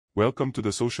Welcome to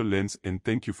the Social Lens and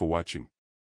thank you for watching.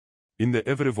 In the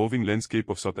ever-evolving landscape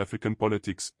of South African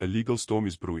politics, a legal storm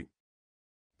is brewing.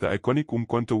 The iconic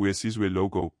uMkhonto weSizwe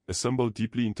logo, a symbol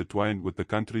deeply intertwined with the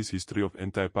country's history of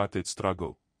anti-apartheid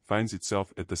struggle, finds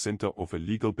itself at the center of a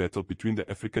legal battle between the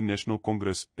African National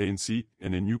Congress, ANC,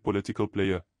 and a new political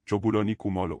player, Jabulani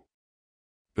Khumalo.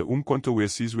 The uMkhonto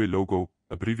weSizwe logo,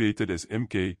 abbreviated as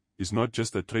MK, is not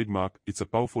just a trademark, it's a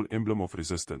powerful emblem of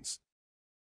resistance.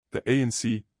 The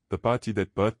ANC, the party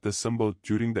that birthed the symbol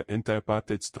during the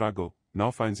anti-apartheid struggle,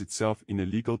 now finds itself in a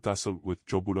legal tussle with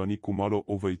Jabulani Khumalo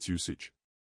over its usage.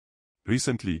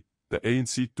 Recently, the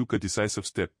ANC took a decisive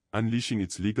step, unleashing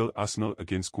its legal arsenal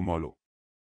against Khumalo.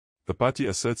 The party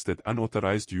asserts that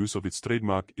unauthorized use of its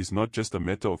trademark is not just a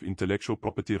matter of intellectual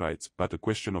property rights but a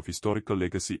question of historical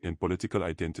legacy and political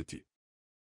identity.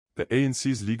 The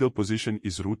ANC's legal position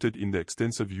is rooted in the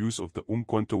extensive use of the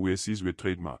uMkhonto weSizwe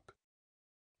trademark.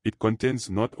 It contains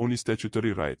not only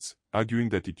statutory rights, arguing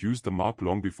that it used the mark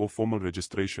long before formal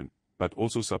registration, but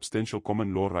also substantial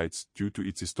common law rights due to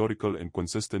its historical and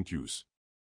consistent use.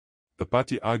 The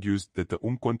party argues that the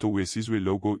uMkhonto weSizwe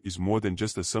logo is more than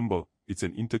just a symbol, it's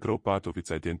an integral part of its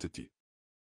identity.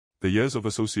 The years of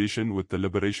association with the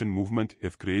liberation movement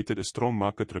have created a strong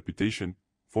market reputation,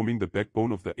 forming the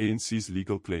backbone of the ANC's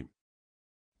legal claim.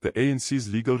 The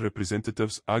ANC's legal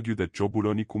representatives argue that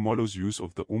Jabulani Khumalo's use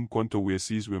of the uMkhonto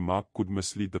weSizwe mark could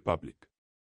mislead the public.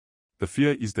 The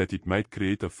fear is that it might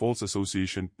create a false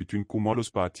association between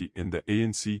Khumalo's party and the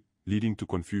ANC, leading to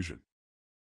confusion.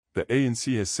 The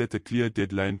ANC has set a clear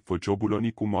deadline for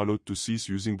Jabulani Khumalo to cease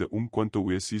using the uMkhonto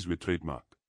weSizwe trademark.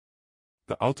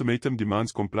 The ultimatum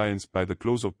demands compliance by the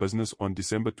close of business on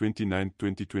December 29,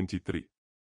 2023.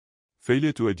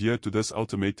 Failure to adhere to this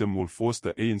ultimatum will force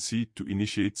the ANC to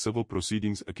initiate civil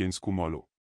proceedings against Khumalo.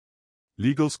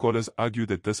 Legal scholars argue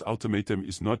that this ultimatum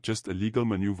is not just a legal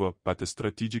maneuver but a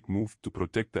strategic move to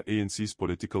protect the ANC's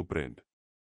political brand.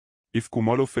 If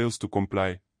Khumalo fails to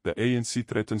comply, the ANC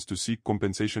threatens to seek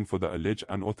compensation for the alleged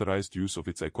unauthorized use of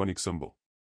its iconic symbol.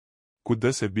 Could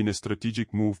this have been a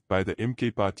strategic move by the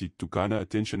MK party to garner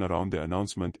attention around the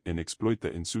announcement and exploit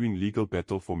the ensuing legal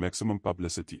battle for maximum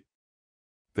publicity?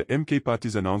 The MK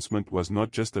party's announcement was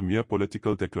not just a mere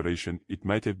political declaration, it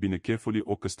might have been a carefully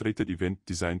orchestrated event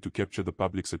designed to capture the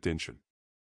public's attention.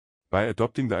 By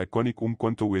adopting the iconic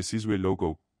uMkhonto weSizwe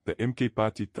logo, the MK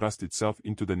party thrust itself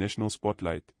into the national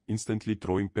spotlight, instantly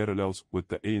drawing parallels with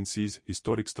the ANC's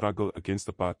historic struggle against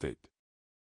apartheid.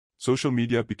 Social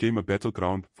media became a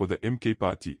battleground for the MK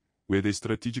party, where they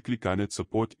strategically garnered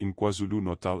support in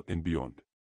KwaZulu-Natal and beyond.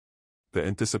 The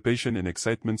anticipation and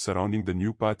excitement surrounding the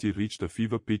new party reached a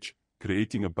fever pitch,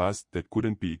 creating a buzz that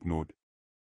couldn't be ignored.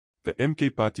 The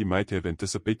MK party might have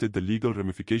anticipated the legal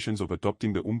ramifications of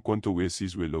adopting the uMkhonto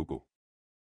weSizwe logo.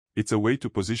 It's a way to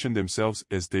position themselves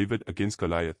as David against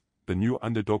Goliath, the new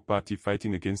underdog party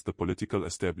fighting against the political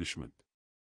establishment.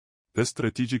 This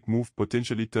strategic move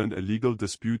potentially turned a legal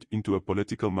dispute into a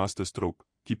political masterstroke,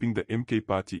 keeping the MK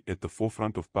party at the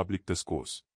forefront of public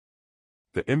discourse.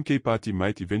 The MK party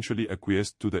might eventually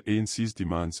acquiesce to the ANC's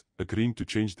demands, agreeing to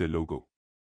change their logo.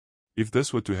 If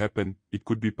this were to happen, it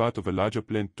could be part of a larger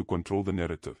plan to control the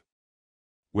narrative.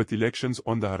 With elections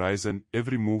on the horizon,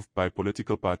 every move by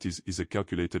political parties is a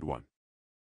calculated one.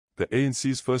 The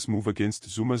ANC's first move against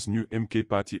Zuma's new MK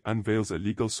party unveils a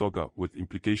legal saga with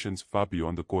implications far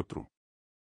beyond the courtroom.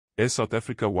 As South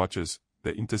Africa watches,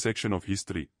 the intersection of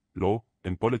history, law,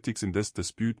 and politics in this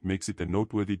dispute makes it a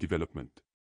noteworthy development.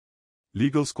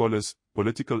 Legal scholars,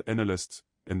 political analysts,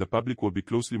 and the public will be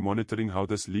closely monitoring how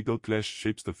this legal clash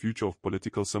shapes the future of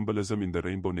political symbolism in the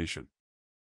Rainbow Nation.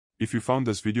 If you found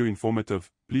this video informative,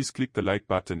 please click the like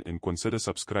button and consider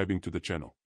subscribing to the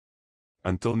channel.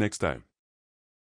 Until next time.